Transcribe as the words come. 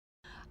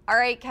All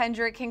right,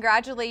 Kendrick,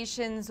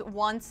 congratulations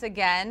once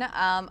again.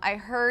 I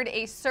heard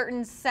a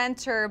certain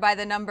center by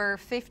the number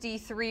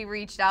 53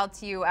 reached out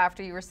to you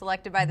after you were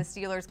selected by the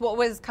Steelers. What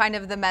was kind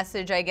of the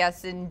message, I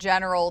guess, in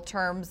general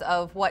terms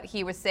of what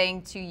he was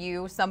saying to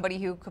you, somebody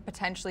who could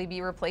potentially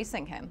be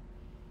replacing him?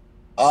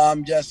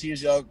 Just he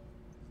was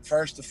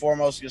first and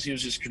foremost because he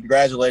was just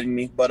congratulating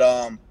me, but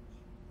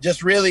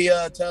just really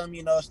telling me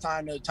it's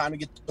time to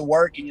get to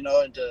work and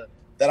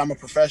that I'm a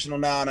professional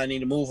now and I need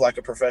to move like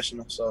a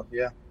professional. So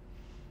yeah.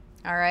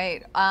 All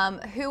right.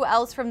 Who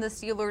else from the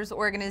Steelers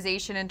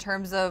organization in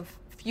terms of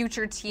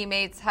future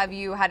teammates have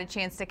you had a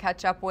chance to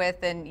catch up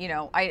with? And,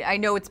 I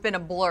know it's been a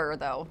blur,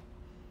 though.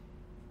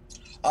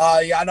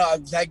 Yeah, I know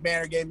Zach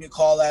Banner gave me a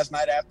call last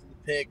night after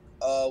the pick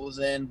was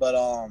in, but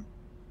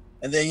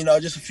and then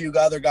just a few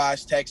other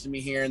guys texting me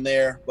here and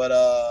there, but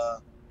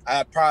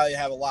I probably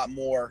have a lot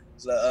more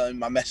in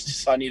my messages,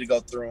 so I need to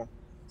go through them.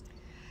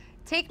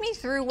 Take me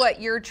through what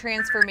your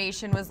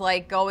transformation was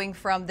like going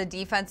from the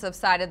defensive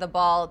side of the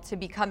ball to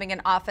becoming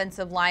an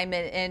offensive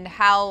lineman and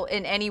how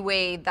in any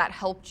way that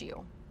helped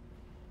you.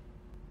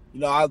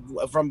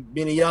 From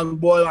being a young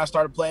boy when I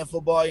started playing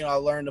football, I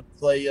learned to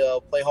play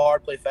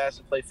hard, play fast,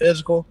 and play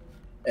physical,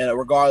 and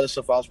regardless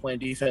if I was playing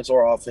defense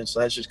or offense. So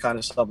that's just kind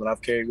of something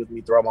I've carried with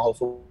me throughout my whole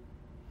football.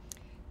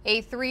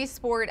 A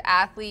three-sport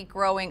athlete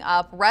growing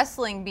up,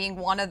 wrestling being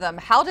one of them.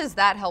 How does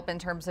that help in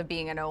terms of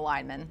being an O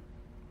lineman?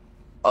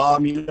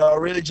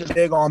 Really just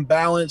big on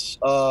balance,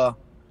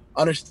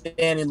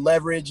 understanding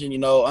leverage,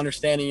 and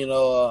understanding a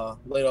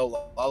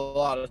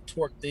lot of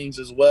torque things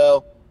as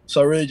well.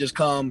 So it really just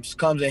comes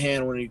in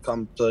hand when you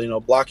come to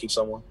blocking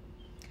someone.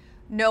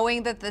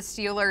 Knowing that the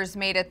Steelers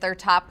made it their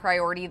top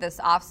priority this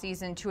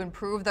offseason to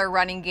improve their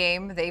running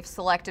game, they've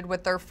selected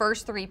with their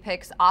first three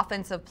picks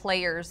offensive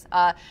players.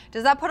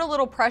 Does that put a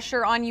little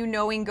pressure on you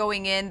knowing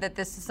going in that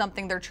this is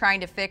something they're trying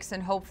to fix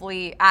and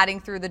hopefully adding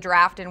through the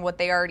draft and what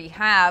they already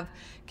have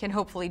can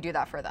hopefully do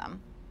that for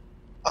them?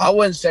 I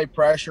wouldn't say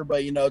pressure,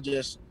 but I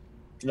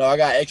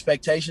got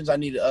expectations. I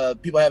need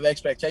people have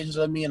expectations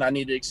of me, and I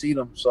need to exceed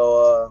them.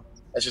 So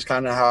that's just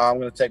kind of how I'm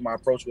going to take my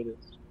approach with it.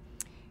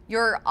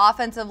 Your new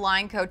offensive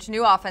line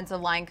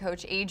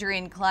coach,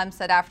 Adrian Clem,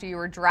 said after you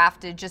were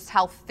drafted just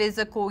how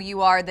physical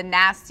you are, the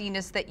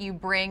nastiness that you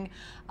bring.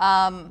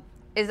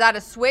 Is that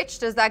a switch?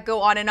 Does that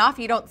go on and off?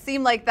 You don't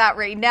seem like that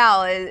right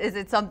now. Is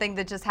it something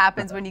that just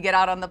happens when you get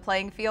out on the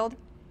playing field?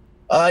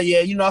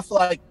 Yeah, I feel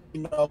like,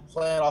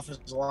 playing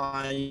offensive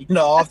line,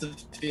 off the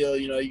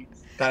field, you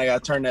kind of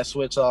got to turn that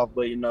switch off.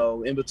 But,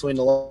 in between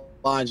the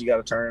lines, you got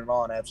to turn it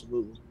on.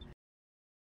 Absolutely.